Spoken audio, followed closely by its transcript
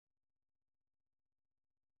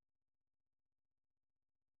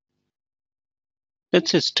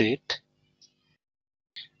let's say state,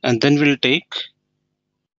 and then we'll take,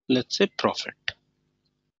 let's say, profit.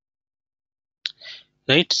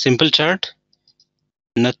 Right? Simple chart.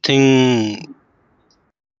 Nothing,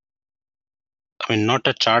 I mean, not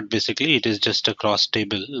a chart basically, it is just a cross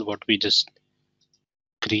table, what we just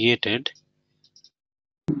created.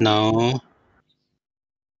 Now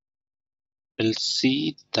we'll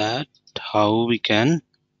see that how we can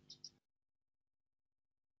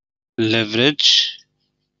leverage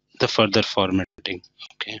the further formatting.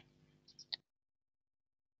 Okay.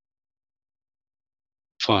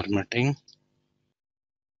 Formatting.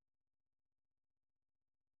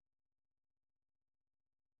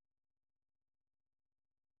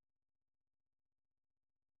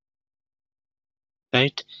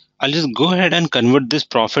 Right. I'll just go ahead and convert this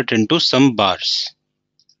profit into some bars.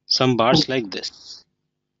 Some bars like this.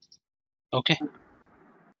 Okay.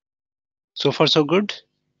 So far so good.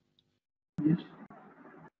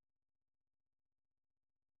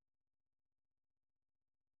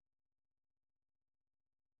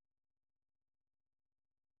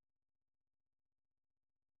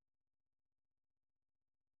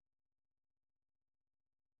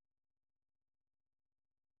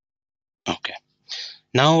 Okay.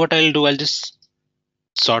 Now what I'll do, I'll just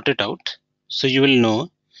sort it out. So you will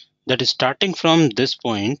know that starting from this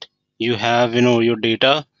point, you have, your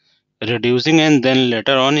data reducing, and then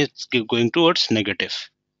later on it's going towards negative.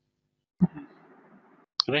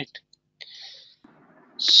 Right.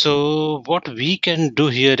 So what we can do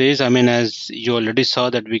here is, I mean, as you already saw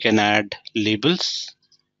that we can add labels.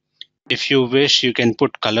 If you wish, you can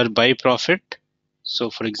put color by profit. So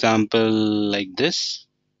for example, like this,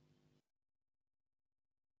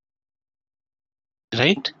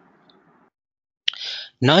 right?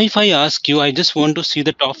 Now, if I ask you, I just want to see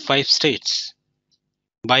the top 5 states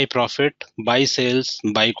by profit, by sales,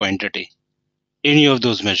 by quantity, any of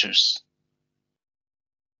those measures.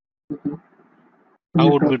 How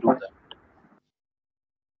would we do that?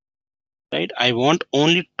 Right? I want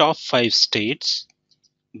only top 5 states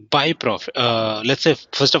by profit. Let's say,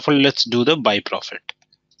 first of all, let's do the by profit.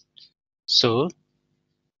 So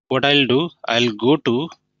what I'll do, I'll go to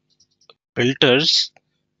filters,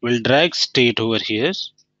 will drag state over here,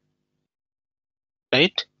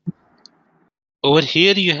 right? Over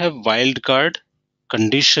here you have wildcard,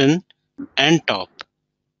 condition, and top.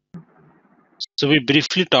 So we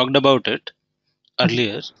briefly talked about it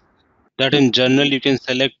earlier, that in general you can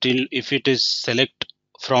select if it is select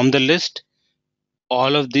from the list,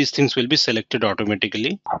 all of these things will be selected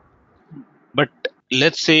automatically. But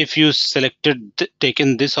let's say if you selected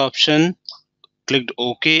taken this option, clicked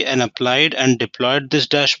OK and applied and deployed this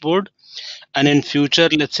dashboard, and in future,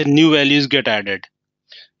 let's say new values get added,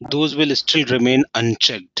 those will still remain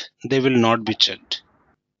unchecked. They will not be checked.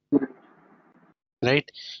 Right?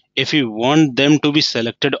 If you want them to be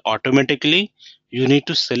selected automatically, you need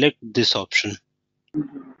to select this option,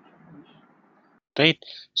 right?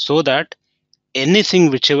 So that anything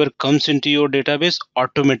whichever comes into your database,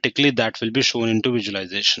 automatically that will be shown into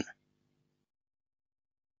visualization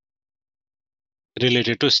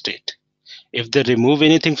related to state. If they remove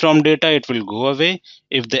anything from data, it will go away.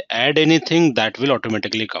 If they add anything, that will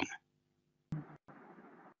automatically come.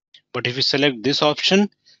 But if you select this option,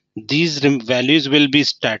 these values will be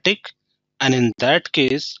static, and in that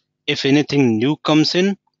case, if anything new comes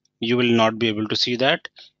in, you will not be able to see that.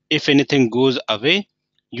 If anything goes away,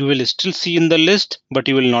 you will still see in the list, but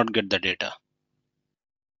you will not get the data.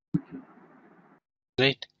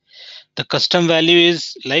 Right? The custom value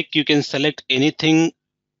is like you can select anything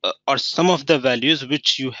or some of the values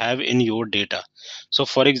which you have in your data. So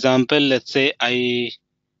for example, let's say I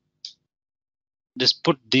just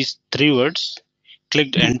put these 3 words,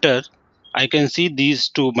 clicked enter, I can see these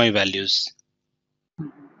 2 my values.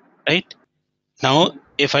 Right? Now,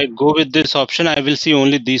 if I go with this option, I will see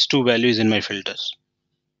only these 2 values in my filters.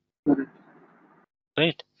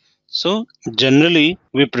 Right? So generally,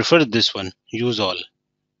 we prefer this one, use all.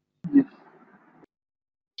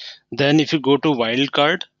 Then if you go to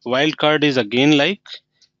wildcard is again like,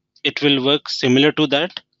 it will work similar to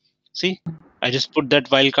that. See, I just put that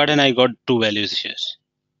wildcard and I got 2 values here.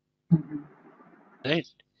 Right?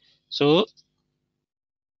 So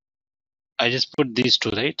I just put these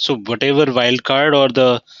 2, right? So whatever wildcard or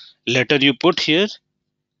the letter you put here,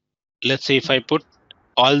 let's say if I put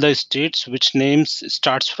all the states which names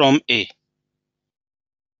starts from A.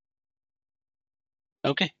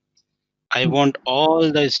 Okay. I want all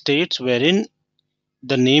the states wherein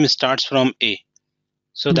the name starts from A.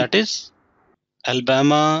 So that is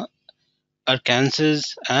Alabama,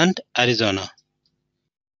 Arkansas, and Arizona.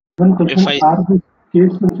 One question, If I are the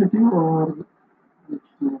case sensitive or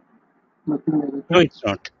Nothing No, negative. it's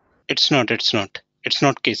not. It's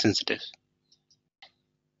not case sensitive.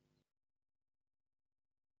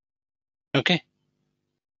 Okay.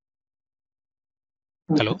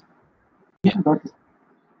 Okay. Hello. Yeah, Yeah. got it.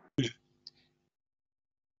 Mm.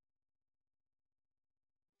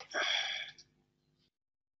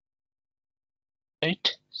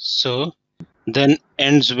 Right. So then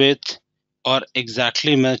ends with or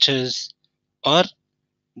exactly matches, or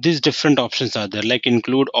these different options are there, like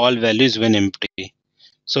include all values when empty.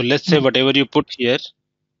 So let's say whatever you put here,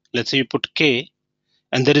 let's say you put k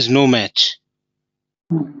and there is no match,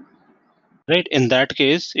 Mhm. right? In that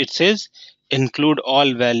case, it says include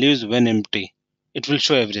all values when empty. It will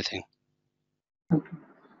show everything. Okay.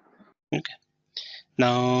 Okay.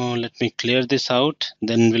 Now let me clear this out.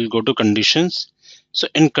 Then we'll go to conditions. So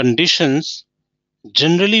in conditions,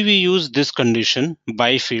 generally we use this condition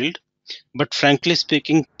by field, but frankly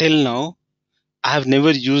speaking, till now, I have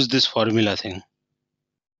never used this formula thing.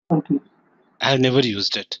 Okay. I have never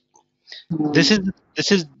used it. This No.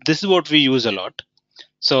 is this is what we use a lot. Okay.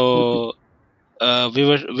 So we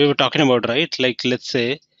were talking about, right? Like let's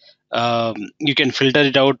say you can filter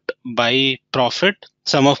it out by profit,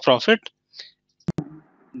 sum of profit,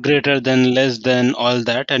 greater than, less than, all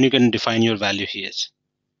that, and you can define your value here, Yes.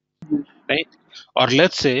 right? Or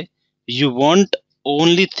let's say you want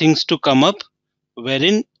only things to come up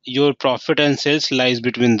wherein your profit and sales lies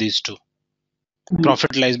between these two. Yes.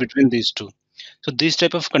 Profit lies between these two. So these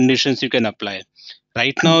type of conditions you can apply.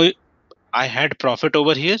 Right now, I had profit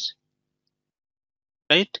over here,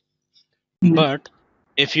 right? Yes. But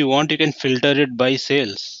if you want, you can filter it by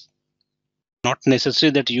sales. Not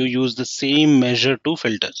necessary that you use the same measure to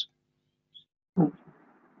filter. Okay.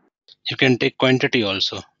 You can take quantity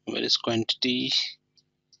also. Where is quantity?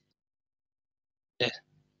 There.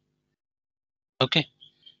 Okay.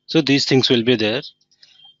 So these things will be there.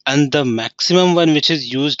 And the maximum one which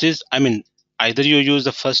is used is, I mean, either you use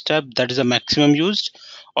the first tab, that is a maximum used,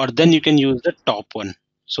 or then you can use the top one.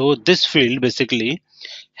 So this field basically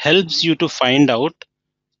helps you to find out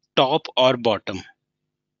top or bottom.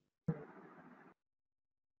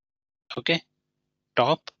 Okay.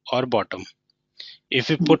 Top or bottom. If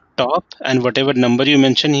you Yes. put top and whatever number you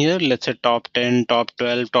mention here, let's say top 10, top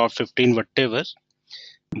 12, top 15, whatever,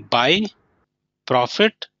 by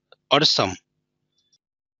profit or sum,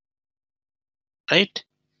 right?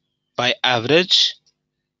 By average,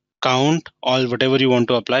 count, all whatever you want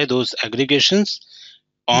to apply, those aggregations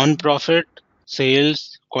on profit,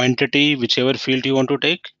 sales, quantity, whichever field you want to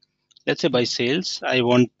take. Let's say by sales, I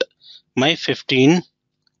want my 15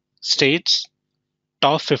 states,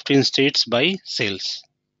 top 15 states by sales.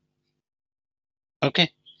 Okay,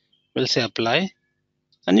 we'll say apply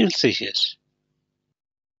and you'll see here.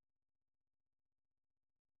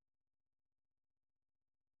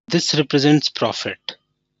 This represents profit.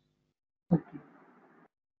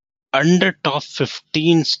 Under top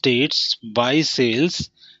 15 states by sales,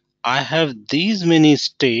 I have these many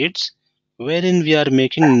states wherein we are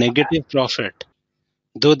making negative profit.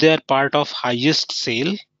 Though they are part of highest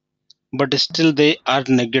sale, but still they are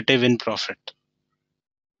negative in profit.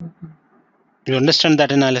 You understand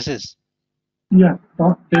that analysis? Yeah.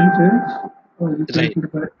 Top 10 sales. Right.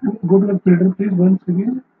 Replaced by. Go to the filter, please, once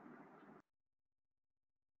again.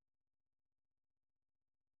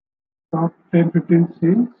 Top 10, 15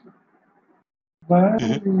 sales by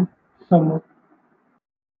Mhm. sum.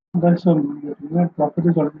 By sum. Yeah, profit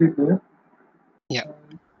is already there. Yeah.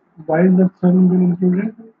 Why is that sum been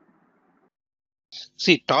included?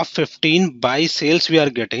 See, top 15 by sales we are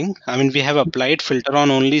getting. I mean, we have applied filter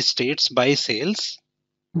on only states by sales,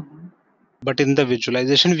 Mhm. but in the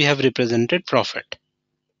visualization we have represented profit.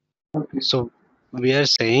 Okay. So we are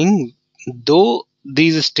saying, though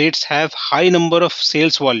these states have high number of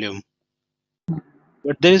sales volume,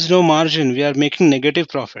 but there is no margin. We are making negative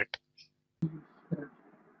profit.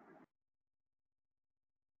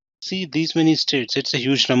 See these many states, it's a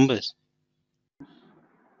huge number.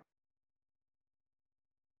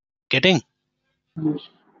 Getting? Yes.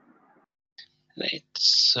 Right.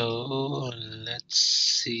 So let's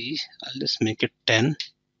see. I'll just make it 10.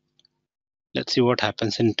 Let's see what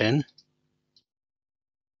happens in 10.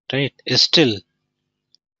 Right. Still,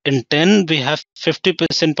 in 10, we have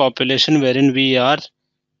 50% population wherein we are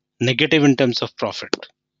negative in terms of profit,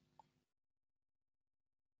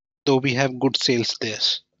 though we have good sales there.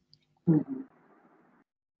 Mhm.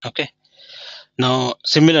 Okay. Now,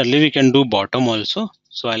 similarly, we can do bottom also.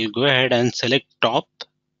 So I'll go ahead and select top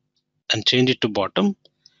and change it to bottom,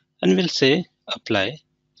 and we'll say apply.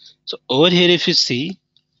 So over here, if you see,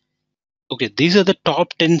 okay, these are the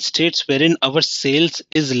top 10 states wherein our sales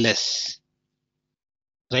is less.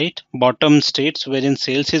 right? Bottom states wherein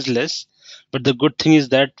sales is less, but the good thing is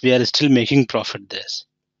that we are still making profit there.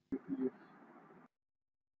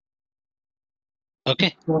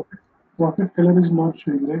 Okay. Profit color is not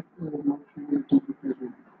showing, right? Not showing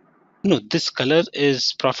it. No, this color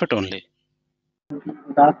is profit only. Okay.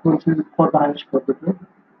 Dark ones is for the highest profit, right?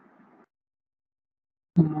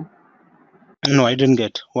 Mhm. No, I didn't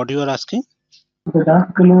get what you are asking. The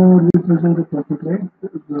dark color represents the profit, right? The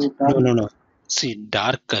No, dark no, no. See,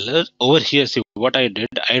 dark color over here. See what I did.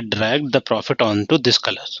 I dragged the profit onto this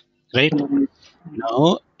color, right? color is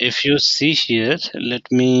Now, if you see here,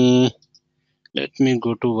 let me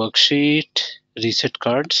go to worksheet, reset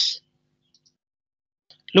cards.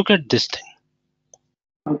 Look at this thing,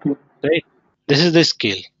 okay. right? This is the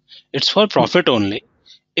scale. It's for profit only.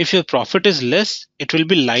 If your profit is less, it will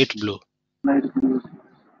be light blue. Light blue.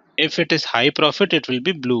 If it is high profit, it will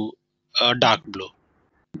be blue, dark blue,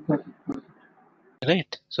 Got it.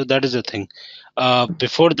 right? So that is the thing.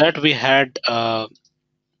 Before that, we had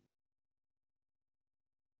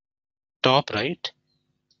top, right?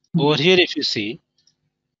 Over here, if you see,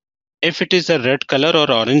 if it is a red color or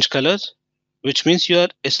orange color, which means you are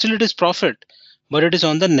still it is profit, but it is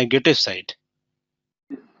on the negative side.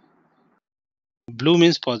 Blue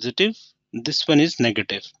means positive. This one is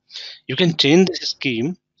negative. You can change this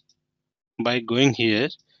scheme by going here.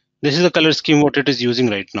 This is the color scheme what it is using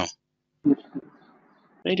right now. Yes.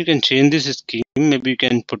 Right? You can change this scheme. Maybe you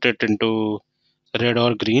can put it into red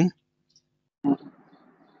or green.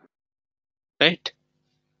 Right?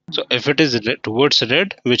 So if it is red, towards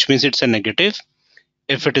red, which means it's a negative.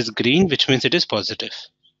 If it is green, which means it is positive.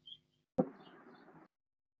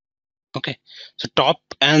 Okay. So top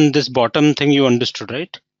and this bottom thing you understood,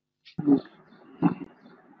 right? Yes.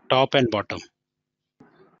 Top and bottom.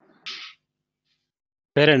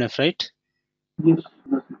 Fair enough, right? Yes.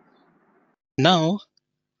 Got it. Now,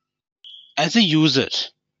 as a user,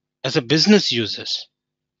 as a business user,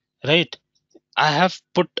 right? I have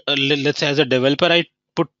put, let's say as a developer, I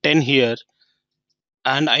put 10 here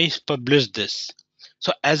and I publish this.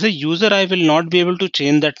 So as a user, I will not be able to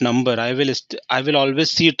change that number. I will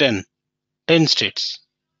always see 10 states,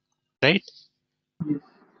 right? Yes.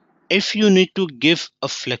 If you need to give a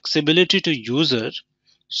flexibility to user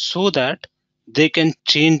so that they can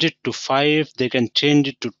change it to 5, they can change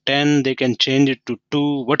it to 10, they can change it to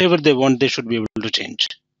 2, whatever they want, they should be able to change.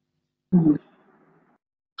 Yes.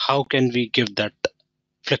 How can we give that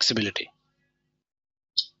flexibility?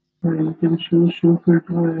 You can show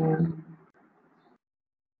filter and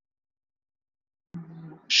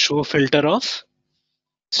Show filter of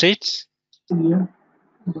states. yeah.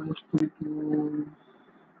 By state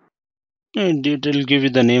And it will give you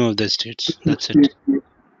the name of the states. That's it. state. Yes.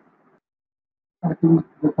 I think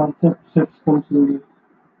the concept sets comes in this.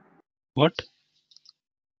 What?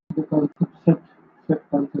 The concept set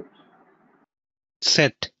concepts.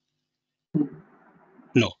 Set.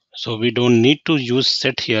 No. So we don't need to use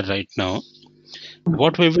set here right now.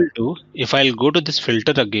 What we will do, if I'll go to this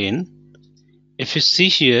filter again, if you see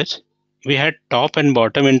here, we had top and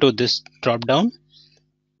bottom into this drop down,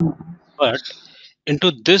 but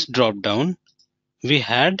into this drop down, we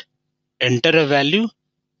had enter a value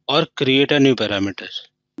or create a new parameter,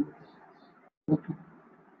 Okay.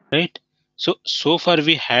 right? So far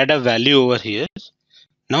we had a value over here.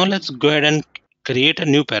 Now let's go ahead and create a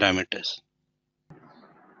new parameter,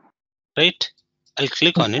 right? I'll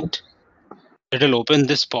click on it. It will open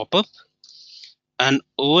this pop-up and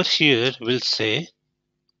over here we'll say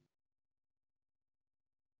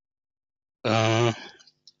uh,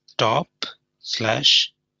 top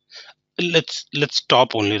slash let's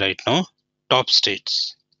top only right now, top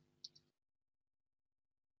states.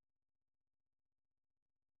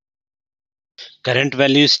 Current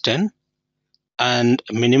value is 10 and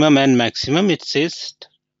minimum and maximum it says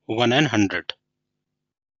 1 and 100.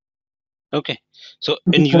 Okay, so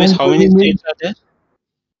The in US how many states are there?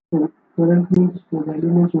 current means the value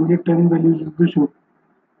means only 10 values will be shown.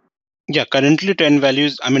 Yeah, currently 10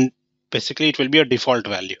 values. I mean, basically it will be a default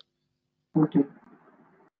value, Okay.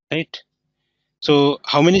 right? So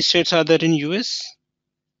how many states are there in US?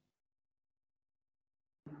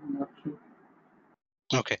 Not sure.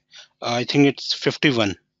 Okay, I think it's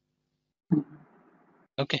 51.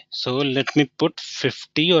 Okay, so let me put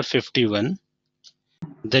 50 or 51.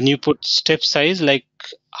 Then you put step size, like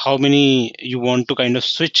how many you want to kind of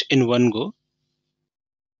switch in one go,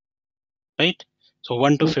 right? So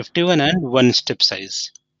 1 to 51 and 1 step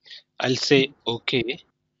size. I'll say okay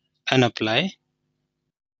and apply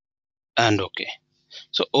and okay.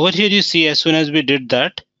 So over here you see as soon as we did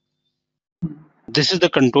that, this is the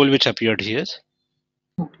control which appeared here.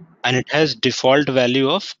 and it has default value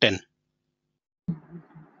of 10.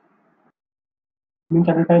 Means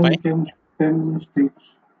at a time Fine. we can 10 states.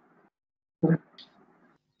 Correct.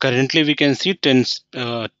 Currently we can see 10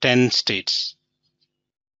 states.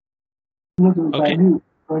 No, the Okay. value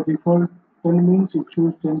by default 10 means it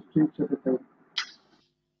choose 10 states at a time.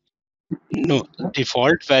 No,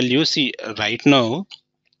 default value, see, right now,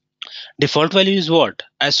 default value is what?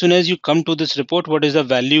 As soon as you come to this report, what is the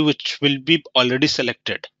value which will be already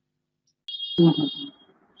selected, Mm-hmm.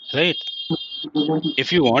 right? So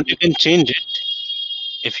If you want, you can change it.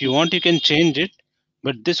 If you want, you can change it,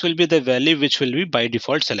 but this will be the value which will be by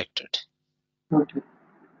default selected, okay.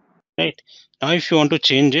 right? Now, if you want to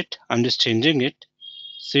change it, I'm just changing it.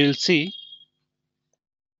 So you'll see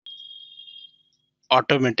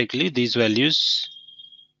automatically these values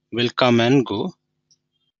will come and go,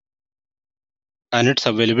 and it's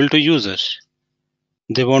available to users.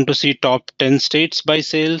 They want to see top 10 states by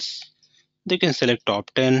sales. They can select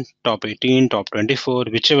top 10, top 18, top 24,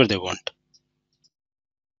 whichever they want.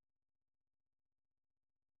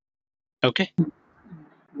 Okay.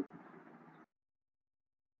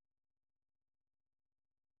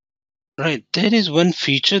 Right. There is one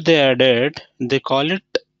feature they added. They call it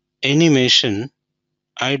animation.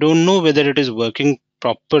 I don't know whether it is working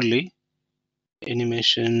properly.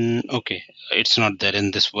 Animation. Okay. It's not there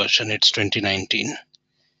in this version. It's 2019.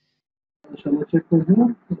 Shall I check with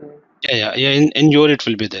you? Yeah. In your it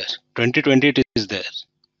will be there. 2020 it is there.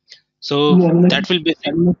 So The that will be.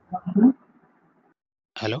 animation option,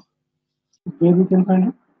 Hello. where we can find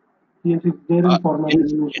it? Yes, it's there Uh, in format in,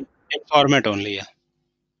 animation. in format only. Yeah.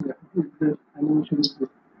 Yeah, it's there. Animation is there.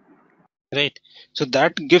 Right. So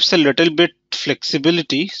that gives a little bit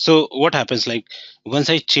flexibility. So what happens, like once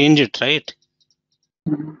I change it, right,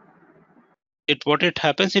 Mm-hmm. it what it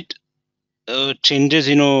happens, it changes,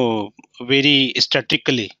 very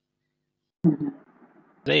statically, Mm-hmm.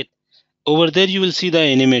 right? Over there you will see the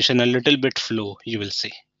animation a little bit flow, you will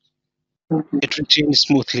see Okay. it will change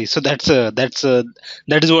smoothly. So that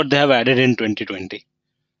is what they have added in 2020,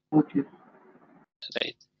 Okay.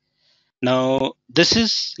 right? Now this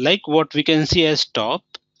is like what we can see as top.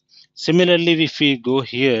 Similarly, if we go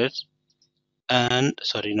here and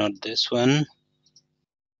sorry, not this one,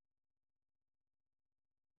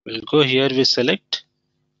 we'll go here, we select,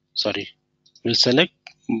 sorry, we'll select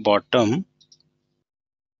bottom,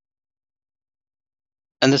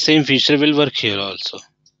 and the same feature will work here also,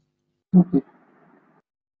 Okay.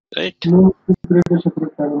 right? No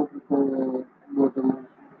separate parameter for bottom.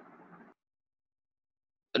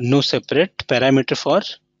 No separate parameter for.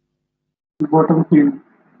 Bottom field.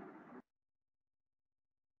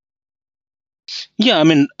 Yeah, I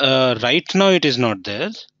mean, right now it is not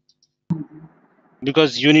there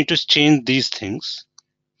because you need to change these things.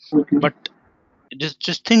 Okay. But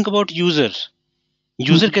just think about user.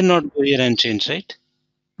 User Mm-hmm. cannot go here and change, right?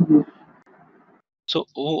 Yes. So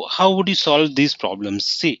how would you solve these problems?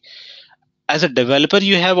 See, as a developer,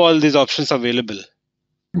 you have all these options available.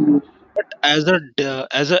 Yes. But as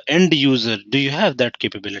a end user, do you have that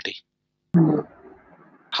capability? No.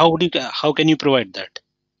 How can you provide that?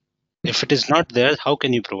 If it is not there, how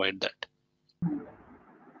can you provide that?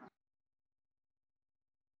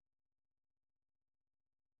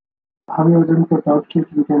 How you have done for top state,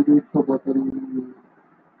 we can do it for bottom.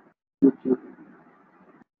 Okay.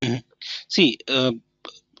 Mhm. See,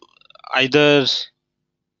 either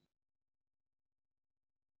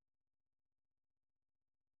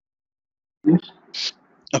Yes.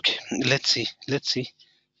 okay. Let's see.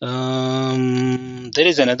 There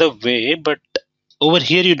is another way, but over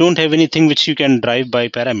here you don't have anything which you can drive by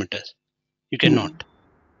parameters. You Mm-hmm. cannot,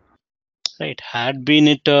 right? Had been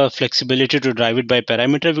it flexibility to drive it by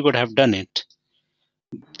parameter, we could have done it.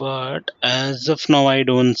 But as of now, I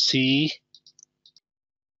don't see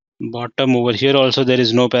bottom over here. Also, there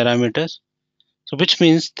is no parameter. So which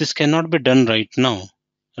means this cannot be done right now,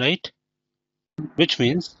 right? Which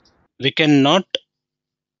means we cannot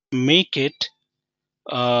make it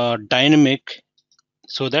dynamic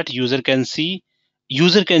so that user can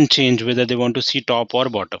change whether they want to see top or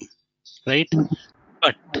bottom, right?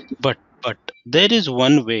 But but there is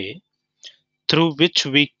one way through which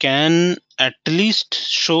we can at least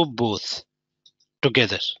show both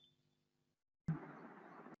together,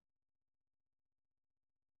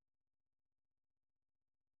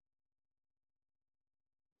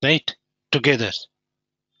 right? Together.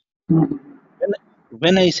 Mm-hmm. When,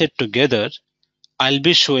 when I said together, I'll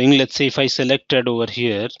be showing, let's say if I selected over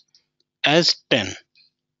here as 10,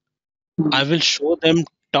 I will show them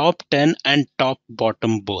top 10 and top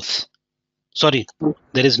bottom both. Sorry,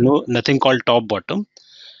 there is nothing called top bottom.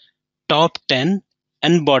 Top 10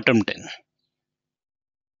 and bottom 10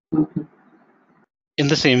 Okay. in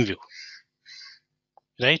the same view,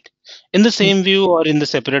 right? In the same view or in the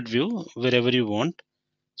separate view, wherever you want.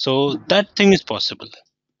 So that thing is possible.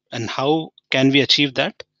 And how can we achieve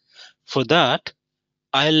that? For that,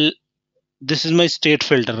 I'll this is my state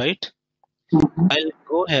filter, right? Mm-hmm. I'll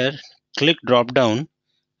go here, click drop down,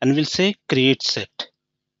 and we'll say create set.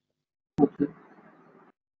 Okay.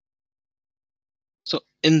 So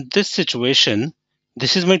in this situation,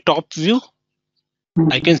 this is my top view.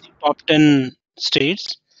 I Mm-hmm. can see top 10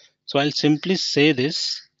 states. So I'll simply say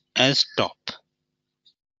this as top.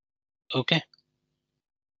 Okay.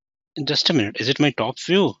 Just a minute. Is it my top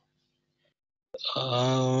view?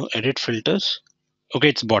 Edit filters. Okay,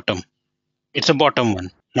 it's bottom. It's a bottom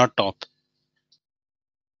one, not top.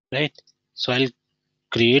 Right. So I'll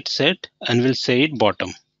create set and we'll say it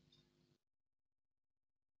bottom.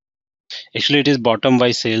 Actually, it is bottom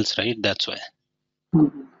by sales, right? That's why.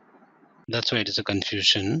 Mm-hmm. That's why it is a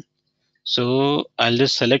confusion. So I'll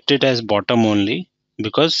just select it as bottom only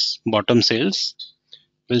because bottom sales.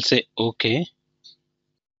 We'll say okay.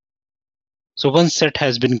 So one set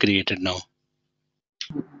has been created now.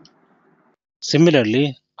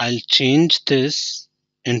 Similarly, I'll change this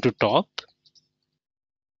into top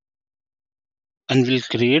and we'll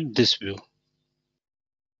create this view.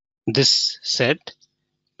 This set,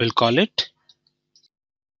 we'll call it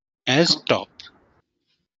as top.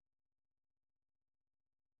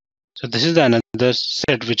 So this is the another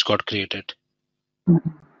set which got created, Mm-hmm.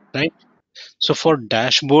 right? So for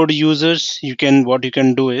dashboard users, what you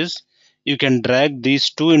can do is you can drag these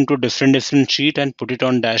two into different sheet and put it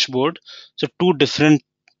on dashboard. So two different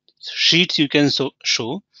sheets you can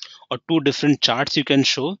show or two different charts you can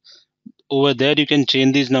show. Over there you can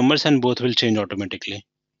change these numbers and both will change automatically,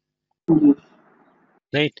 Yes.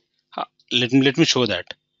 right? Let me show that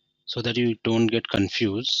so that you don't get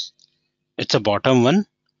confused. It's a bottom one.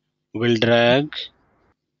 We'll drag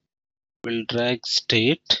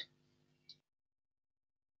state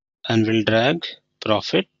and we'll drag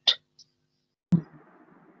profit,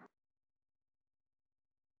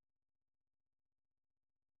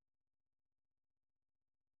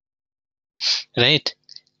 right?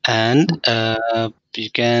 And you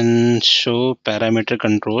can show parameter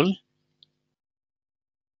control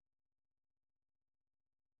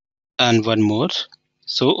and one more.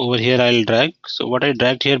 So over here I'll drag. So what I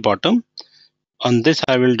dragged here bottom, on this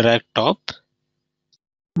I will drag top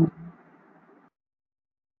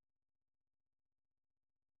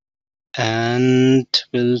and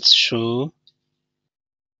we'll show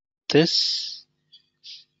this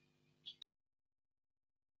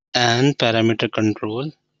and parameter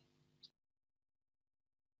control.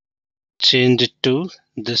 Change it to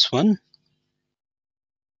this one.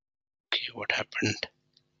 Okay, what happened?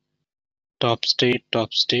 Top state,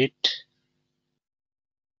 top state,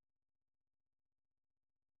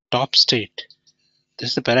 top state. This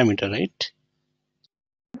is the parameter, right?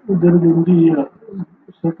 There is in the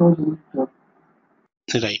set was in the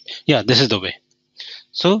Right. Yeah, this is the way.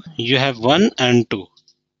 So you have 1 and 2.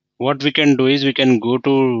 What we can do is we can go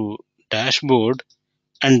to dashboard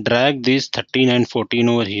and drag these 13 and 14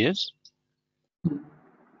 over here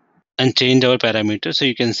and change our parameter. So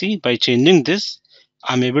you can see by changing this,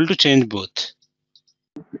 I'm able to change both.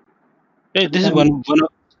 Right. at the This is time.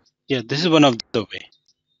 this is one of the way,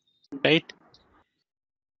 right?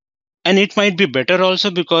 And it might be better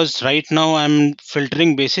also because right now I'm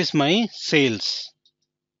filtering basis my sales.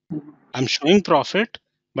 I'm showing profit,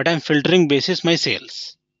 but I'm filtering basis my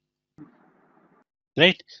sales,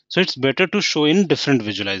 right? So it's better to show in different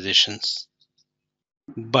visualizations.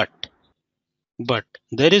 But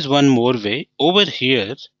there is one more way over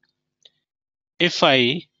here. If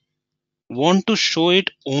I want to show it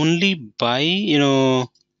only by,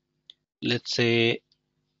 let's say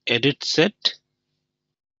edit set,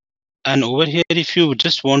 and over here, if you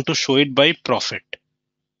just want to show it by profit,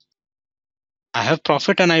 I have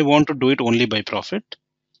profit and I want to do it only by profit.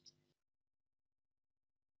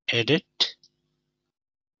 Edit,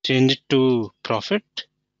 change it to profit.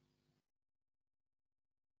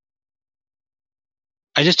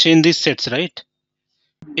 I just change these sets, right?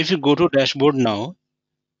 If you go to dashboard now,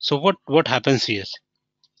 so what happens here?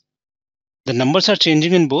 The numbers are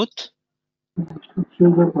changing in both, It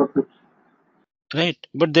shows the profits. right?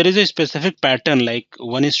 But there is a specific pattern, like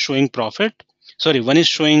one is showing profit, sorry, one is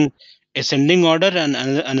showing ascending order and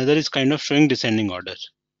another is kind of showing descending order,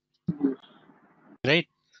 Yes. right?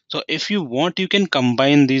 So if you want, you can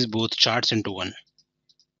combine these both charts into one,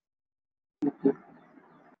 Okay.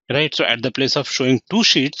 right? So at the place of showing two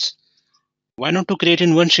sheets, why not to create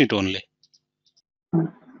in one sheet only,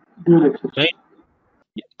 Dual access. right?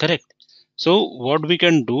 Correct. So what we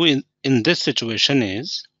can do in this situation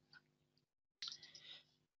is,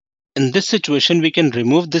 in this situation we can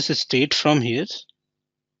remove this state from here,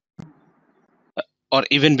 or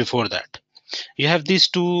even before that. You have these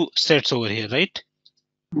two sets over here, right?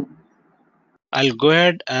 I'll go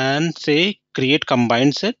ahead and say create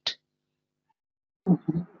combined set.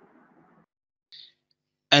 Okay.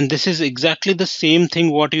 And this is exactly the same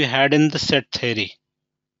thing what you had in the set theory.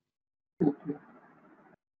 Okay.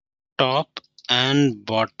 Top and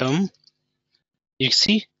bottom. You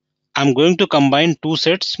see, I'm going to combine two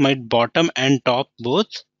sets, my bottom and top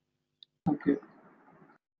both. Okay.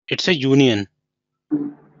 It's a union,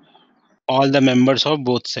 Mm. all the members of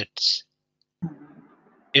both sets.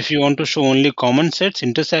 If you want to show only common sets,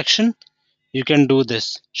 intersection, you can do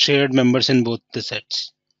this, shared members in both the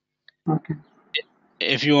sets. Okay.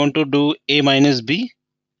 If you want to do A minus B,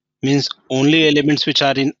 means only elements which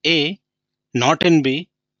are in A, not in B,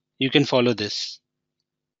 you can follow this.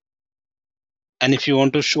 And if you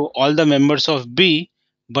want to show all the members of B,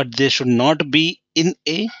 but they should not be in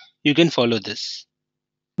A, you can follow this.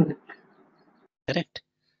 Correct. Correct?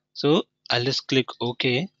 So I'll just click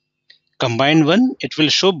OK. Combine one, it will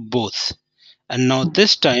show both. And now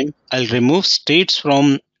this time I'll remove states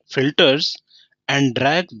from filters and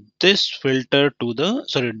drag this filter to the,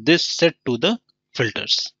 sorry, this set to the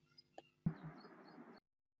filters.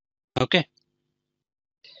 Okay.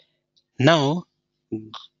 Now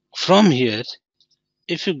from here,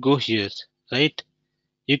 if you go here, right,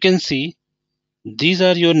 you can see these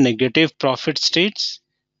are your negative profit states.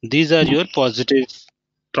 These are your positive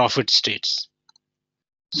profit states.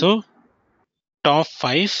 So top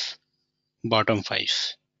 5, bottom 5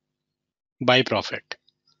 by profit.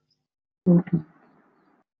 Okay.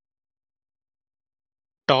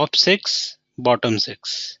 Top 6, bottom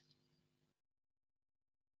 6.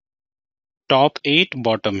 Top 8,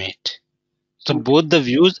 bottom 8. So Okay. both the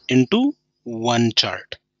views into one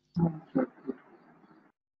chart, Okay.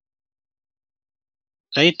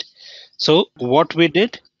 right? So what we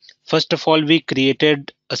did, first of all, we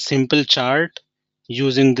created a simple chart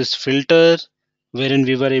using this filter wherein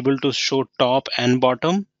we were able to show top and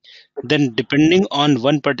bottom. Then depending on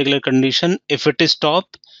one particular condition, if it is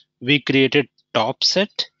top, we created top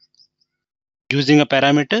set using a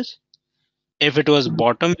parameter. If it was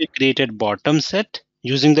bottom, we created bottom set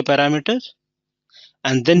using the parameter.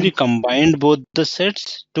 And then we combined both the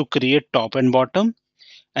sets to create top and bottom,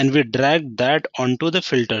 and we dragged that onto the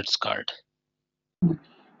filters card.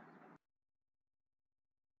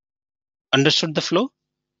 Understood the flow?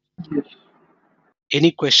 Yes.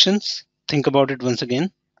 Any questions? Think about it once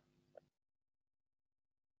again.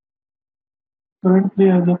 Currently,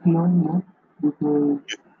 as of now, no, because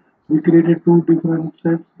we created two different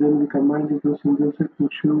sets, then we combined into a single set to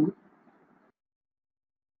show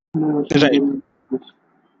Right. single. Yes.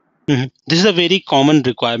 This is a very common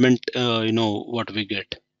requirement, what we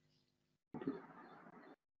get.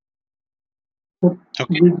 But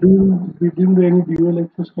Okay. we didn't do any dual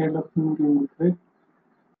access kind of thing in this, right?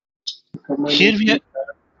 Here Combined we are, into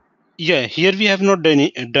yeah, here we have not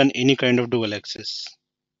done any kind of dual access.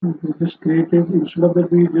 we just created instead of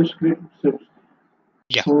that we just created sets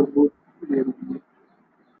Yeah, for both. AMD.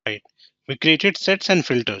 right. We created sets and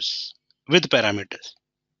filters with parameters.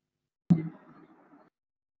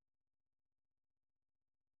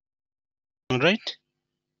 All right.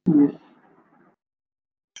 Yes.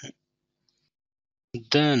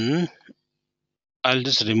 Then I'll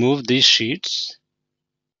just remove these sheets.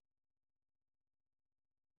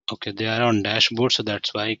 Okay, they are on dashboard, so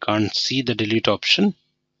that's why I can't see the delete option.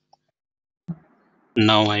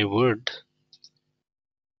 Now I would.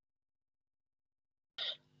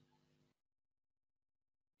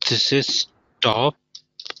 This is top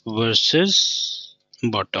versus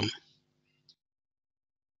bottom.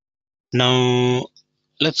 Now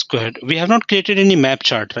let's go ahead. We have not created any map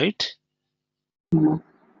chart, right? No.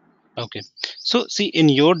 Okay. So see in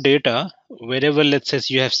your data, wherever let's say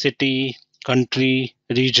you have city, country,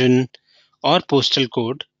 region, or postal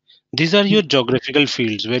code, these are your geographical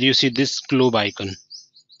fields where you see this globe icon.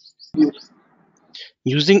 Yes.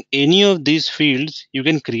 Using any of these fields, you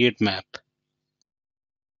can create map,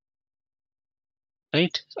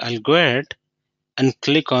 right? I'll go ahead and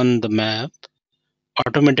click on the map.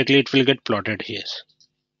 Automatically it will get plotted here,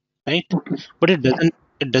 right? Okay. But it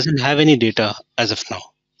doesn't have any data as of now,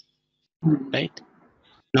 Hmm. right?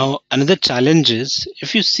 Now another challenge is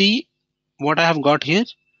if you see what I have got here,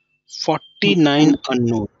 49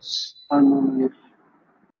 unknowns, Unknown. Yes.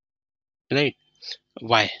 right?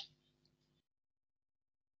 Why?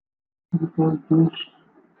 Because those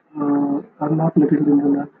are not located in the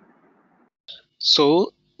map.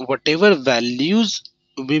 So whatever values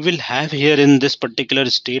we will have here in this particular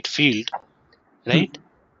state field, right?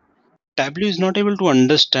 Tableau is not able to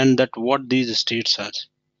understand that what these states are.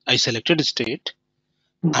 I selected state.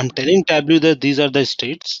 I'm telling Tableau that these are the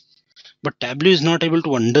states, but Tableau is not able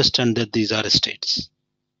to understand that these are states.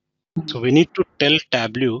 So we need to tell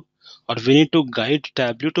Tableau, or we need to guide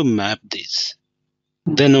Tableau to map these.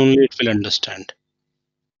 Then only it will understand,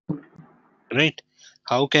 right?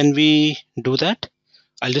 How can we do that?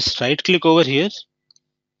 I'll just right click over here.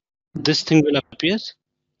 This thing will appear,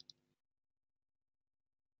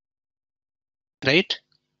 right?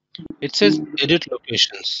 It says edit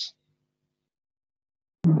locations.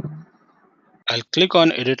 I'll click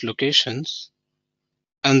on edit locations,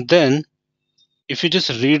 and then if you just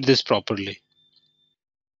read this properly,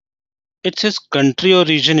 it says country or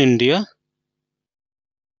region India,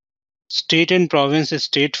 state and province is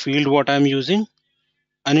state field what I'm using,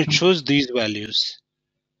 and it shows these values.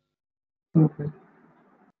 Okay.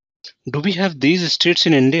 Do we have these states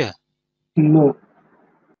in India? No.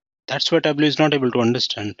 That's what Tableau is not able to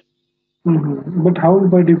understand. But how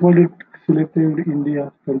by default it selected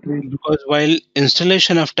India country? Because while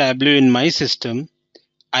installation of Tableau in my system,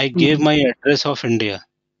 I gave Mm-hmm. my address of India.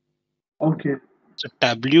 Okay. So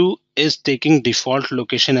Tableau is taking default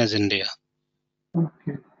location as India,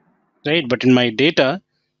 Okay. right? But in my data,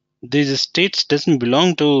 these states doesn't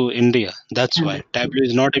belong to India. That's why Understood. Tableau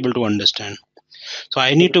is not able to understand. So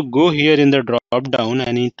I need to go here in the drop down.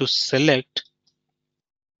 I need to select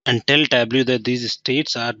and tell Tableau that these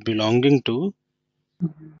states are belonging to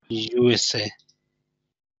USA.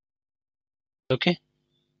 Okay.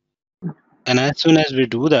 And as soon as we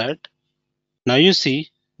do that, now you see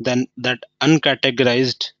then that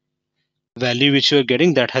uncategorized value which you are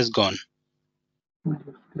getting that has gone.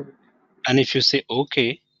 Understood. And if you say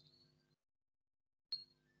okay,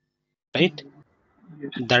 right,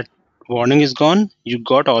 Yes. that warning is gone. You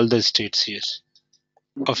got all the states here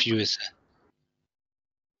of USA.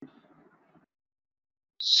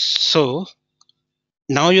 So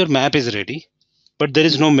now your map is ready, but there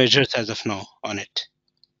is no measures as of now on it.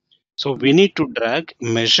 So we need to drag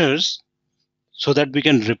measures so that we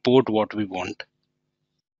can report what we want,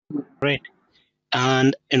 right?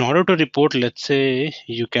 And in order to report, let's say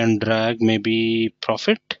you can drag maybe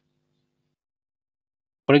profit,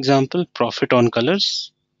 for example, profit on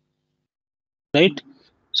colors, right?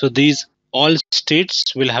 So these all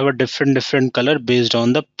states will have a different color based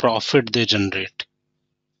on the profit they generate.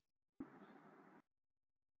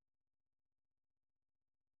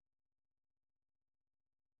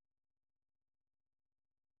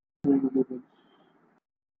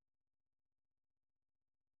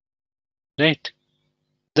 Right?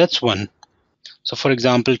 That's one. So for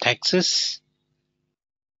example, Texas,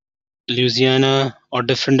 Louisiana, or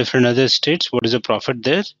different other states, what is the profit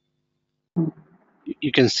there?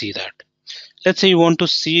 You can see that. Let's say you want to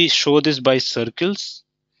see show this by circles.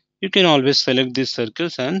 You can always select these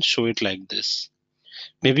circles and show it like this.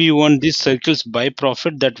 Maybe you want these circles by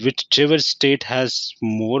profit, that whichever state has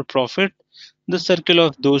more profit, the circle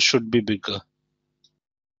of those should be bigger,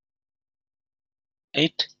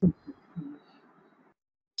 right?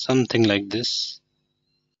 Something like this,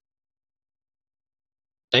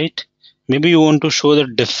 right? Maybe you want to show the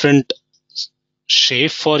different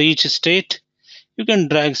shape for each state. You can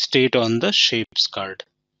drag state on the shapes card.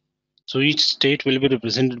 So each state will be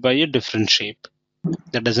represented by a different shape.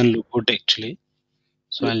 That doesn't look good actually.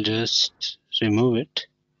 So I'll just remove it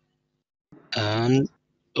and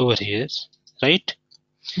over here, right?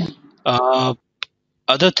 Uh,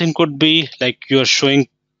 Other thing could be like you're showing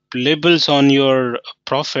labels on your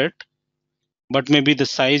profit, but maybe the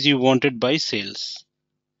size you wanted by sales.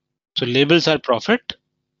 So labels are profit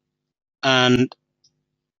and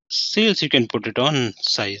sales you can put it on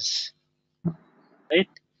size, right?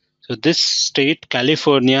 So this state,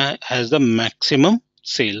 California, has the maximum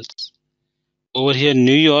sales. Over here,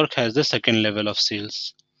 New York has the second level of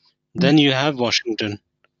sales. Then you have Washington.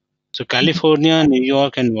 So California, New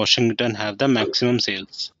York, and Washington have the maximum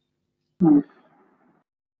sales,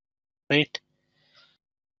 right?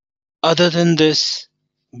 Other than this,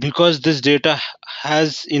 because this data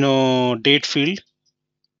has date field,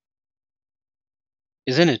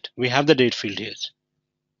 isn't it? We have the date field here.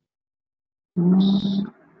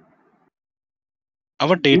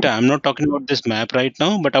 Our data, I'm not talking about this map right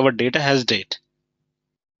now, but our data has date.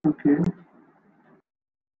 Okay.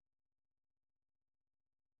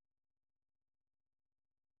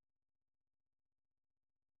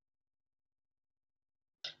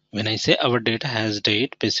 When I say our data has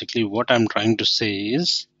date, basically what I'm trying to say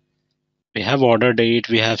is we have order date,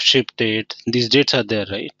 we have ship date. These dates are there,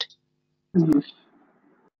 right? Yes.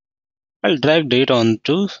 I'll drag date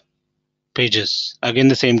onto pages. Again,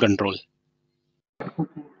 the same control.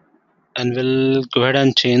 And we'll go ahead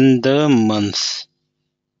and change the months,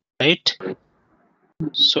 right?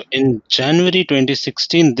 So in January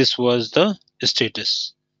 2016, this was the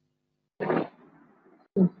status.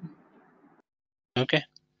 Okay.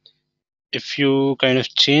 If you kind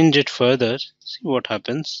of change it further, see what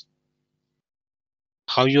happens.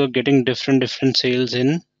 How you are getting different sales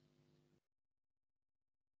in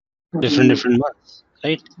Okay. different months,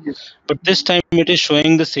 right? Yes. But this time it is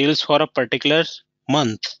showing the sales for a particular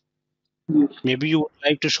month. Yes. Maybe you would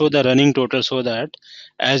like to show the running total so that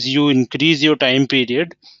as you increase your time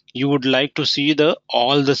period, you would like to see the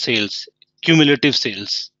all the sales, cumulative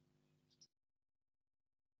sales.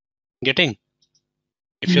 Getting?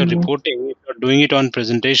 If you're Mm, reporting, if you're doing it on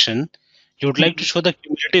presentation, you would like to show the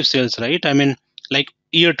cumulative sales, right? I mean, like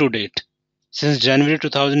year to date. Since January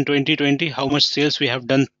 2020, how much sales we have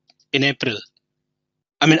done in April?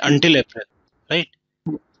 I mean, until April, right?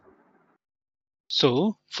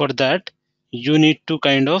 So for that, you need to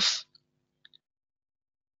kind of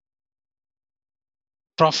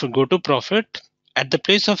go to profit. At the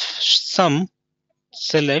place of sum,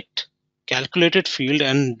 select calculated field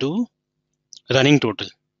and do running total.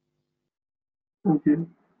 okay.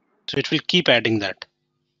 So it will keep adding that,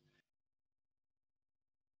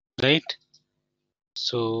 right?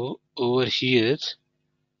 So over here,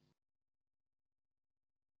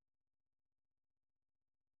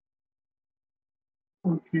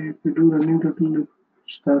 Okay. If you do running total, it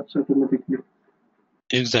starts automatically.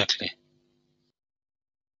 exactly.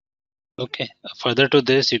 Okay. Further to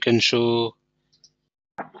this, you can show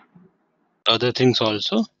other things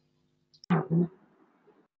also.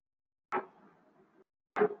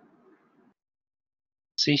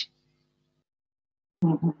 See,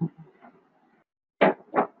 Mm-hmm.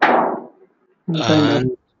 Some kind of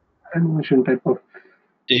and animation type of.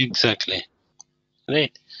 exactly,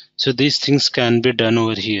 right. So these things can be done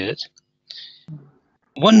over here.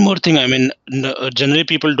 One more thing, I mean, generally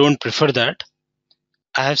people don't prefer that.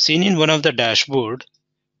 I have seen in one of the dashboard,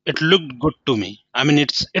 it looked good to me. I mean,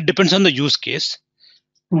 it depends on the use case,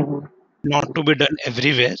 Mm-hmm. not to be done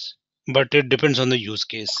everywhere, but it depends on the use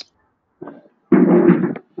case.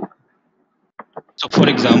 So for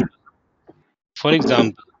example,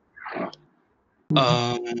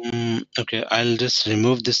 Mm-hmm. okay, I'll just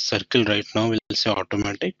remove this circle right now. We'll say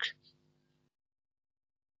automatic,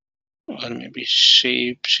 or maybe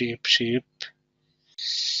shape.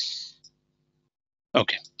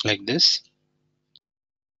 Okay, like this.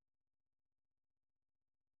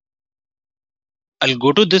 I'll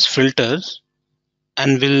go to this filter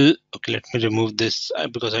and will, okay, let me remove this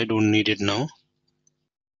because I don't need it now.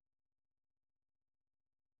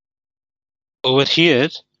 Over here,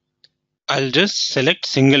 I'll just select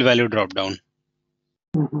single value drop down.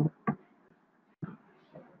 Mm-hmm.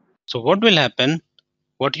 So what will happen?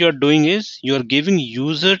 What you're doing is you're giving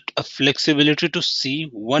user a flexibility to see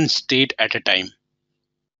one state at a time,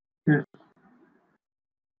 Yes.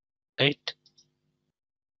 right?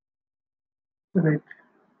 Right.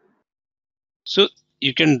 So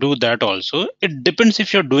you can do that also. It depends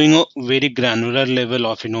if you're doing a very granular level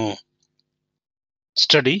of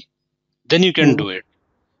study, then you can Mm-hmm. do it.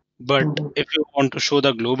 But Mm-hmm. if you want to show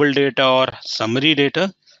the global data or summary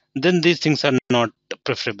data, then these things are not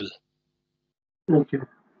preferable, Okay.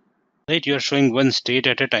 right? You're showing one state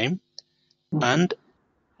at a time Mm-hmm. and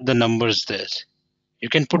the numbers there. You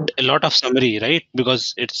can put Okay. a lot of summary, right?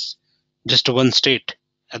 Because it's just one state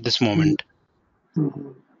at this moment.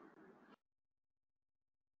 Mm-hmm.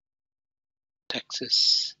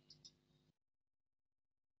 Texas.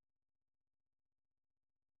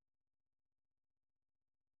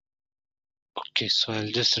 Okay, so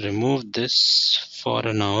I'll just remove this for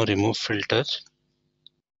now, remove filter.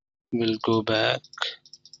 We'll go back.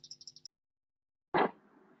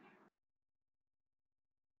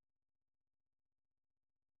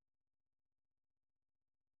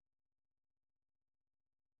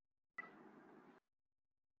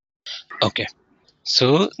 Okay,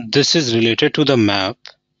 so this is related to the map.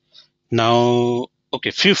 Now,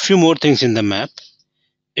 okay, few more things in the map.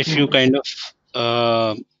 If you Mm-hmm. kind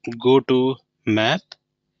of go to map,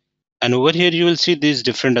 and over here you will see these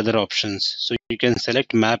different other options. So you can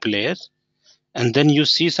select map layer, and then you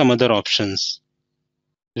see some other options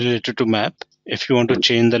related to map. If you want to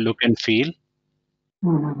change the look and feel,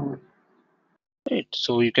 Mm-hmm. right?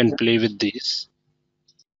 So you can play with these.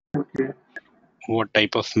 Okay. What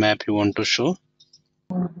type of map you want to show?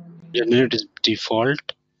 Generate is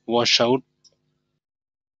default. Wash out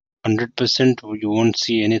 100%. You won't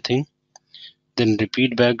see anything. Then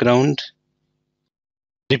repeat background.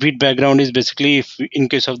 Repeat background is basically, if in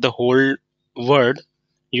case of the whole word,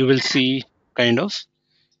 you will see kind of,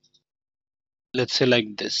 let's say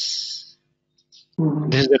like this.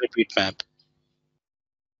 Mm-hmm. This is the repeat map.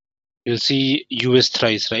 You'll see US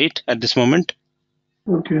thrice, right? At this moment.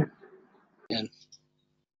 Okay. And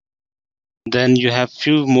then you have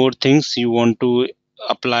few more things you want to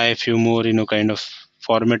apply, a few more, kind of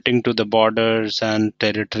formatting to the borders and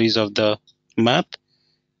territories of the map.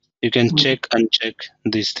 You can Mm-hmm. check, uncheck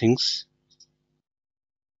these things.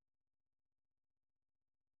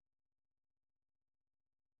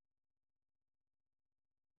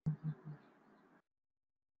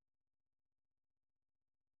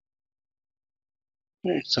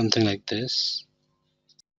 Right, something like this.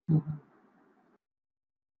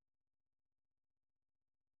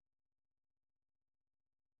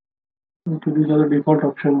 Okay, these are the default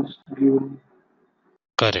options given.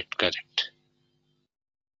 Correct, correct.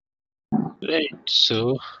 Right.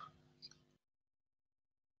 So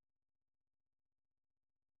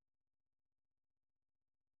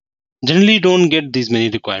generally don't get these many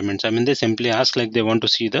requirements. I mean, they simply ask like they want to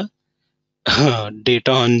see the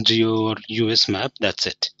data on geo or US map. That's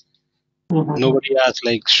it. Mm-hmm. Nobody asks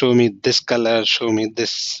like, show me this color, show me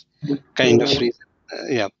this This, kind of reason.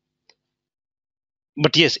 Yeah.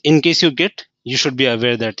 But yes, in case you get, you should be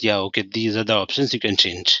aware that, yeah, okay, these are the options you can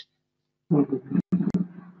change. mhm.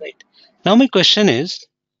 Right. Now my question is,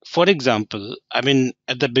 for example, I mean,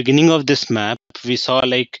 at the beginning of this map, we saw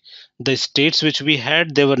like the states which we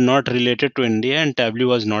had, they were not related to India and Tableau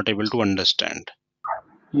was not able to understand.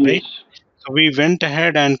 Yes. Right. So we went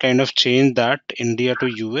ahead and kind of changed that India to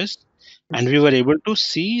US, and we were able to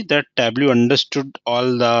see that Tableau understood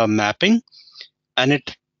all the mapping and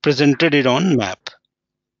it presented it on map.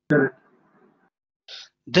 Correct.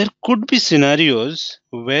 There could be scenarios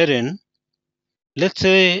wherein, let's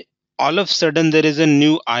say, all of a sudden there is a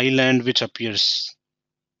new island which appears.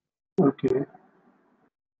 Okay.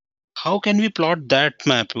 How can we plot that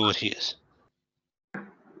map over here?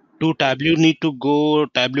 Do Tableau need to go,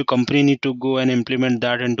 Tableau company need to go and implement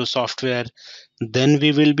that into software? Then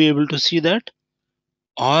we will be able to see that?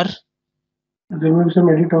 Or There will be some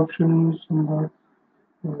edit options on that.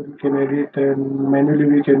 We can edit and manually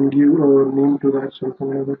we can give a name to that, something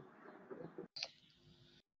like that.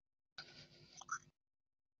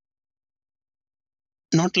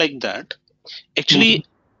 not like that. Mm-hmm. Actually,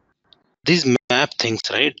 these map things,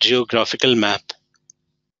 right? Geographical map.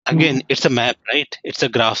 Mm-hmm. Again, it's a map, right? It's a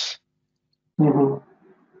graph. Mm-hmm.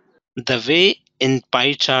 The way in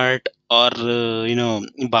pie chart or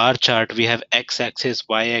bar chart we have x-axis,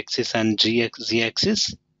 y-axis, and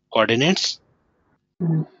z-axis coordinates.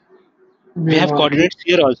 Yes. We We have have not yet. coordinates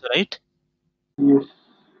here also, right? Yes.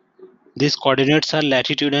 These coordinates are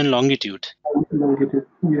latitude and longitude, Elongated.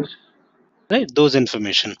 Yes. right? Those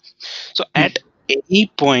information. So Yes. at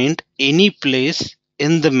any point, any place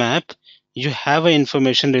in the map, you have a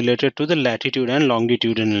information related to the latitude and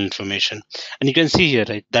longitudinal information. And you can see here,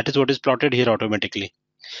 right? That is what is plotted here automatically.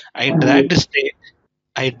 I Yes. dragged state,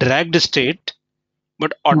 I dragged state,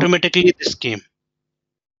 but Mm. automatically this came,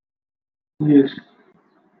 Yes.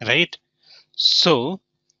 right? So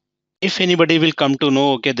if anybody will come to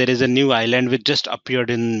know, okay, there is a new island which just appeared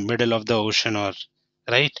in middle of the ocean, or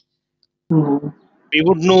right, Mm-hmm. we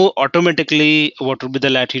would know automatically what would be the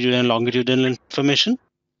latitude and longitudinal information.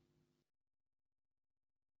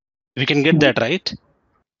 We can get that, right?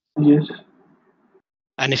 Yes.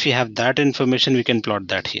 And if you have that information, we can plot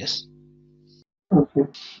that here, Okay.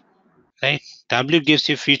 right? Tableau gives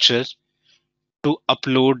you features to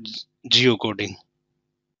upload geocoding.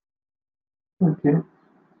 Okay.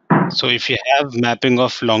 So if you have mapping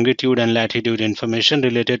of longitude and latitude information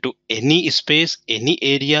related to any space, any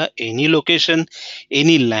area, any location,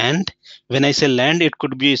 any land, when I say land, it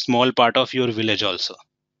could be a small part of your village also,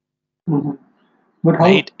 Mm-hmm. But how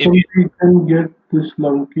right? If can you, we can get this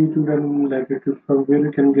longitude and latitude from where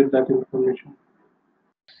we can get that information?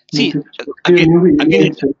 Means see, it's totally a again, new again, area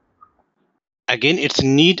it's itself. again, it's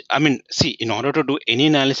need. I mean, see, in order to do any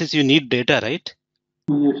analysis, you need data, right?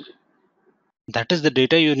 Yes. That is the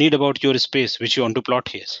data you need about your space, which you want to plot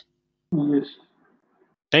here, Yes.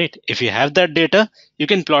 right? If you have that data, you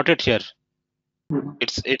can plot it here. Mm-hmm.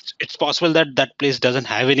 It's possible that that place doesn't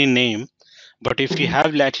have any name, but if you Mm-hmm.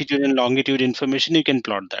 have latitude and longitude information, you can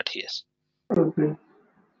plot that here, Okay.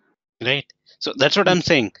 right? So that's what I'm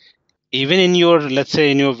saying. Even in your, let's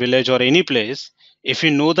say, in your village or any place, if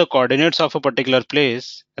you know the coordinates of a particular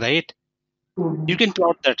place, right, Mm-hmm. you can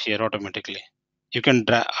plot that here automatically. You can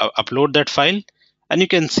upload that file and you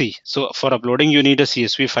can see. So for uploading, you need a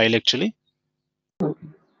CSV file actually, Okay.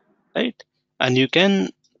 right? And you can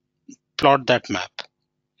plot that map.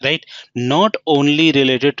 right? Not only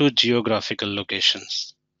related to geographical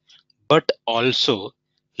locations, but also,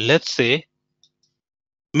 let's say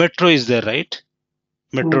metro is there, right?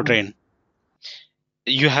 Metro Mm-hmm. train.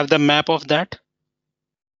 You have the map of that.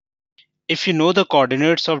 If you know the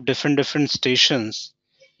coordinates of different stations,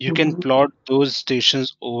 you can Mm-hmm. plot those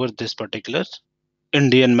stations over this particular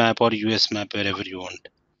Indian map or US map, wherever you want,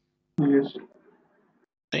 Yes.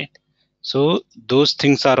 right? So those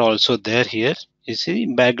things are also there here. You see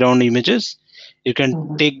background images. You can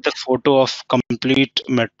Mm-hmm. take the photo of complete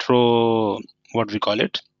metro, what we call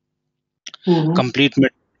it, Mm-hmm. complete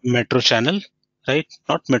metro channel, right?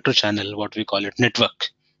 Not metro channel, what we call it, network,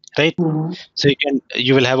 right? Mm-hmm. So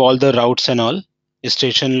you will have all the routes and all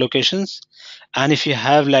station locations. And if you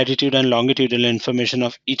have latitude and longitudinal information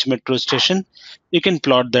of each metro station, you can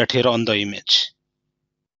plot that here on the image.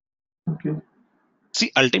 Okay.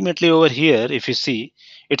 See, ultimately over here, if you see,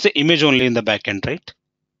 it's an image only in the backend, right?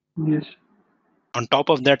 Yes. On top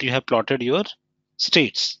of that, you have plotted your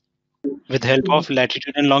states with help Mm-hmm. of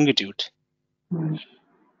latitude and longitude. Yes.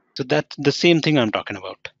 So that's the same thing I'm talking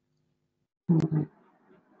about, Mm-hmm.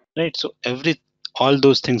 right? So all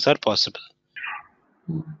those things are possible.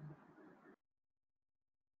 Mm-hmm.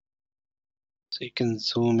 So you can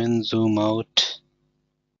zoom in, zoom out,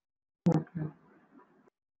 Okay.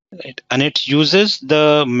 right? And it uses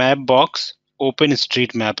the map box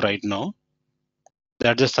OpenStreetMap right now.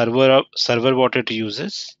 That's the server what it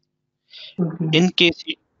uses. Okay. In case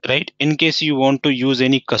right, in case you want to use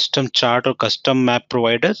any custom chart or custom map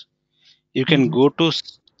provider, you can Mm-hmm. go to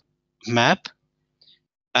map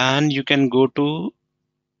and you can go to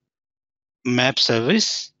map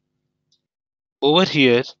service. Over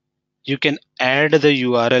here, you can add the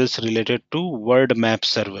URLs related to word map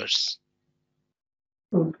servers,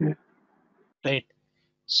 Okay. right?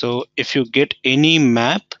 So if you get any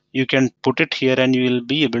map, you can put it here and you will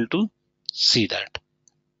be able to see that,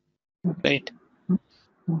 right?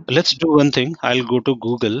 Let's do one thing. I'll go to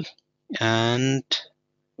Google and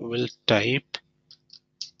will type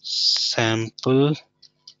sample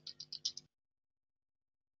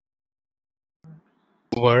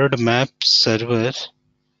word map server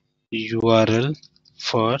URL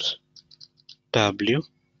for Tableau.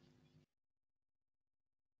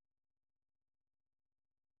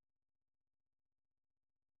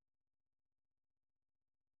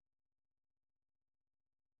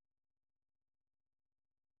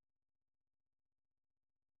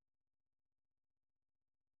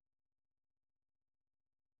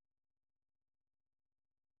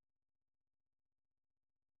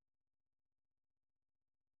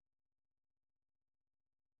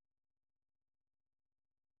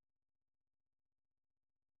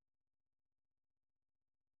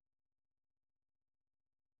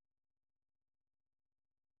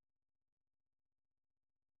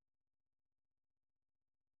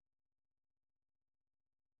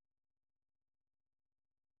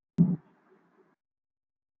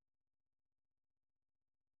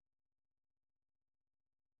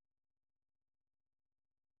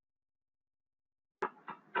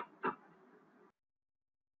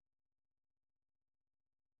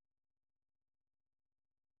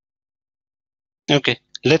 Okay,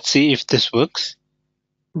 let's see if this works.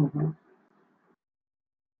 Mm-hmm.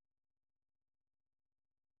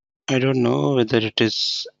 I don't know whether it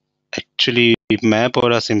is actually map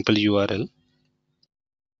or a simple URL.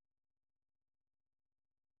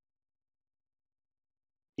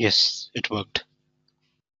 Yes, it worked.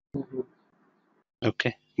 Mm-hmm.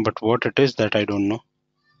 Okay, but what it is that I don't know.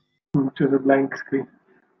 Which is a blank screen.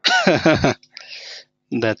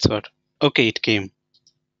 That's what. Okay, it came.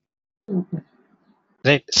 Okay.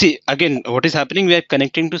 Right. See, again, what is happening? We are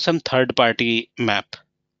connecting to some third party map.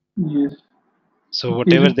 Yes. So Is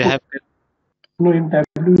whatever it they have. no in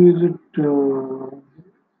Tableau? Is it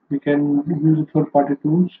we can use third-party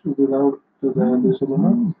tools without the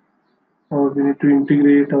seminar, or we need to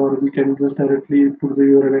integrate, or we can just directly put the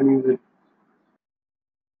URL and use it.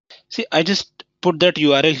 See, I just put that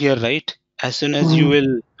URL here, right? As soon as you Mm-hmm.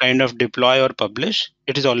 will kind of deploy or publish,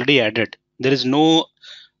 it is already added. There is no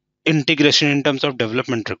integration in terms of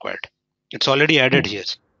development required. It's already added here.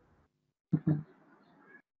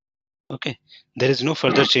 Okay. There is no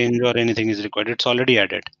further change or anything is required. It's already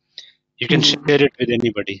added. You can share Mm-hmm. it with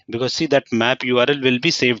anybody because see that map URL will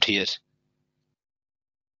be saved here.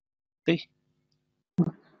 See?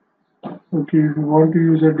 Okay, if you want to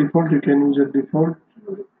use a default, you can use a default.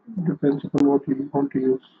 Depends upon what you want to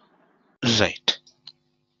use. Right.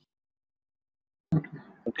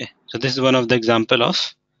 Okay. So this is one of the example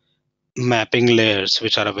of mapping layers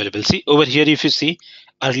which are available. See over here, if you see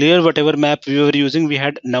earlier, whatever map we were using, we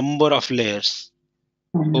had number of layers.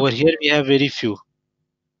 Yes. Over here we have very few,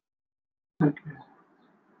 Okay.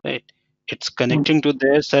 right? It's Mm. connecting to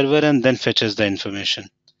their server and then fetches the information.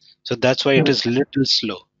 So that's why it Correct. is little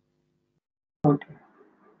slow. Okay.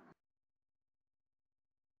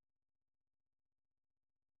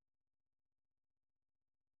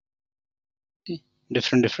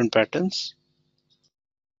 Different patterns.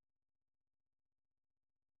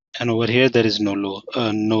 And over here there is no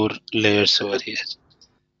layers over here.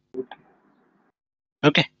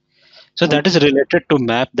 Okay. So that is Okay. related to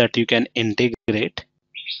map that you can integrate.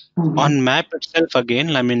 Mm-hmm. On map itself,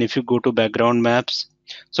 again, I mean, if you go to background maps,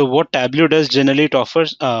 so what Tableau does generally, it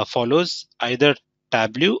offers follows either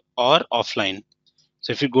Tableau or offline.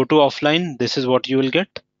 So if you go to offline, this is what you will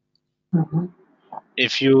get. Mm-hmm.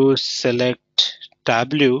 If you select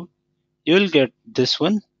Tableau, you will get this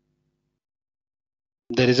one.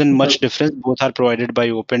 There isn't Okay. much difference. Both are provided by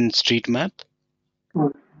OpenStreetMap.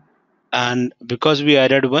 Okay. And because we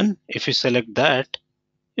added one, if you select that,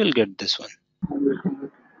 you'll get this one,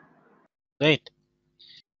 right?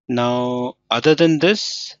 Now, other than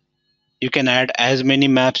this, you can add as many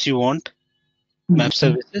maps you want, map Mm-hmm.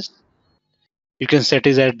 services. You can set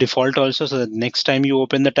it as default also, so that next time you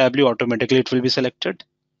open the Tableau, automatically it will be selected.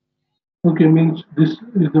 Okay, means this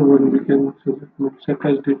is the one we can set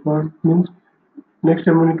as default. Means next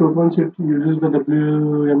time when it opens, it uses the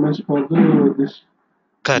WMS for the this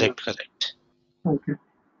map. Correct. Okay.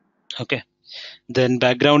 Okay. Then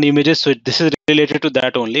background images. So this is related to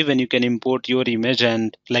that only, when you can import your image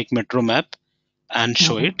and like Metro Map and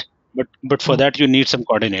show Mm-hmm. it. But for that you need some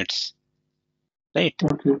coordinates, right?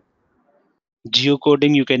 Okay.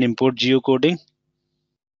 Geocoding, you can import geocoding,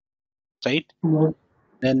 right? What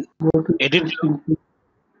Then what is edit. this input?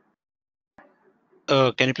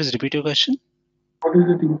 Can you please repeat your question? What is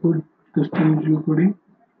it input? The stage you put in?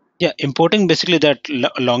 Yeah, importing basically that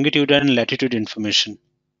longitude and latitude information.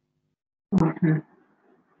 Okay.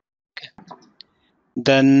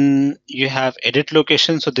 Then you have edit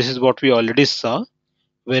location. So this is what we already saw,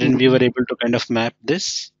 wherein we Mm-hmm. were able to kind of map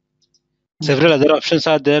this. Several Mm-hmm. other options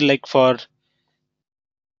are there, like for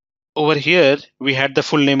over here, we had the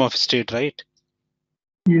full name of state, right?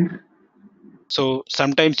 Yes. So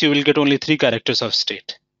sometimes you will get only 3 characters of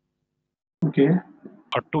state Okay.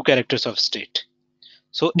 or 2 characters of state.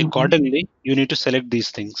 So Mm-hmm. accordingly, you need to select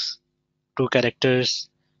these things: 2 characters,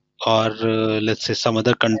 or let's say some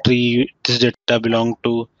other country this data belong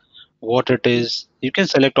to, what it is. You can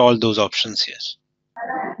select all those options here.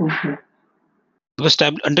 Okay. Because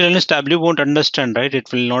until unless Tableau won't understand, right,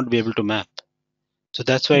 it will not be able to map. So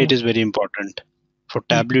that's why it Yeah. is very important for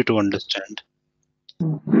Mm-hmm. Tableau to understand.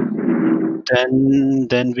 Mm-hmm.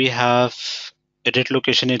 Then we have edit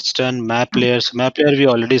location. It's done. Map layers. Map layer we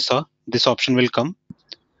already saw. This option will come.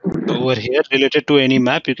 So over here, related to any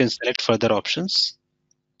map, you can select further options.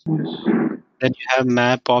 Yes. Then you have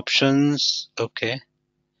map options. Okay.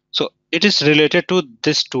 So it is related to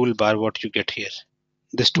this toolbar. What you get here,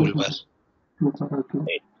 this toolbar. Mm-hmm. Okay.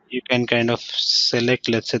 Right? You can kind of select,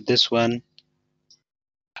 let's say, this one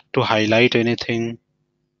to highlight anything,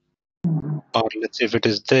 Mm-hmm. or let's say if it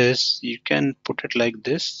is this, you can put it like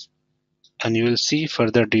this, and you will see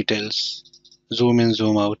further details. Zoom in,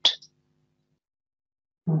 zoom out.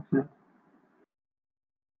 Okay.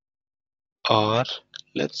 Or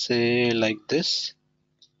let's say like this,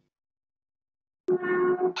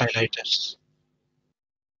 highlighters.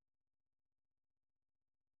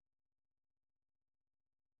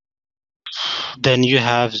 Then you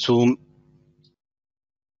have zoom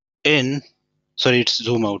in, sorry, it's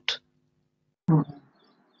zoom out. Mm-hmm.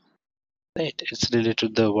 Right, it's related to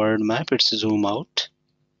the word map, it's zoom out.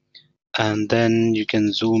 And then you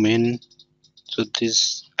can zoom in. So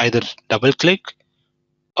this either double click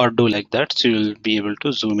or do like that, so you'll be able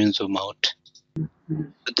to zoom in, zoom out. Yes.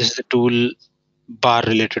 So this is the tool bar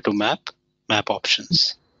related to map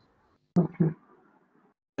options, Okay.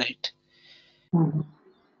 right? Mm-hmm.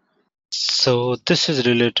 So this is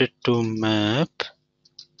related to map.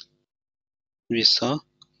 We saw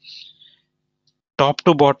top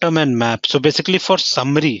to bottom and map. So basically for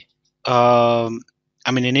summary, I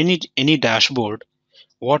mean in any dashboard,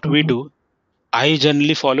 what we Mm-hmm. do, I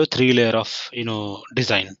generally follow 3 layer of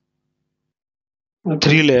design. Okay.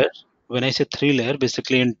 3 layer. When I say 3 layer,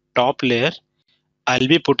 basically in top layer, I'll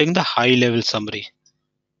be putting the high level summary,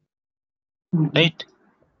 Mm-hmm. right?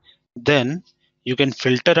 Then you can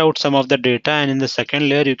filter out some of the data, and in the second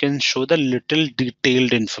layer, you can show the little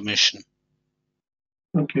detailed information.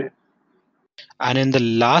 Okay. And in the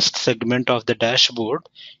last segment of the dashboard,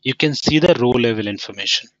 you can see the row level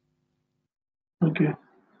information, Okay.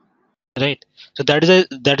 right? So that is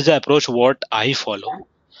the approach what I follow.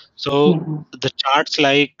 So Mm-hmm. the charts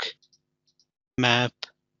like map,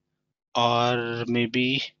 or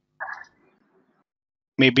maybe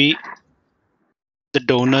the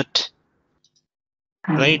donut,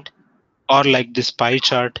 Mm-hmm. right? Or like this pie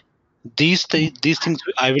chart. These things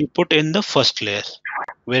I will put in the first layer,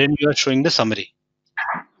 wherein you are showing the summary,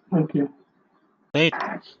 Okay. right?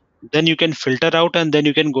 Then you can filter out, and then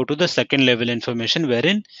you can go to the second level information,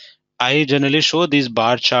 wherein I generally show these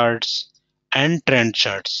bar charts and trend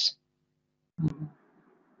charts, Mm-hmm.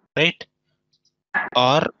 right?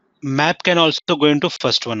 Or map can also go into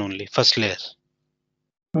first one only, first layer.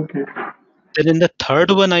 Okay. Then in the third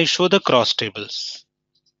one, I show the cross tables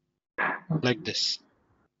Okay. like this.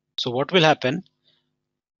 So what will happen?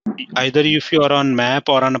 Either if you are on map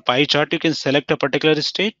or on a pie chart, you can select a particular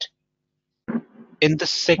state. In the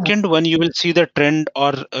second one, you will see the trend,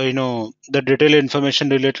 or the detailed information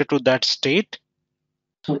related to that state.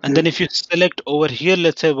 And Okay. then if you select over here,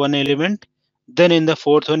 let's say one element, then in the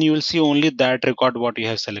fourth one, you will see only that record what you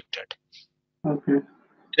have selected. Okay.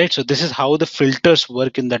 Right. So this is how the filters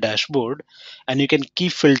work in the dashboard, and you can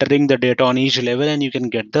keep filtering the data on each level, and you can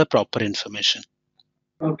get the proper information.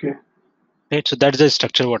 Okay. Right. So that's the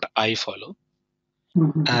structure what I follow,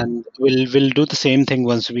 Mm-hmm. and we'll do the same thing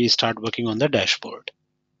once we start working on the dashboard.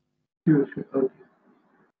 Sure, sure. Okay.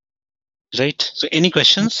 Right. So any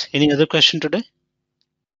questions? Any other question today?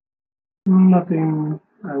 Nothing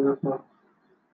as of now.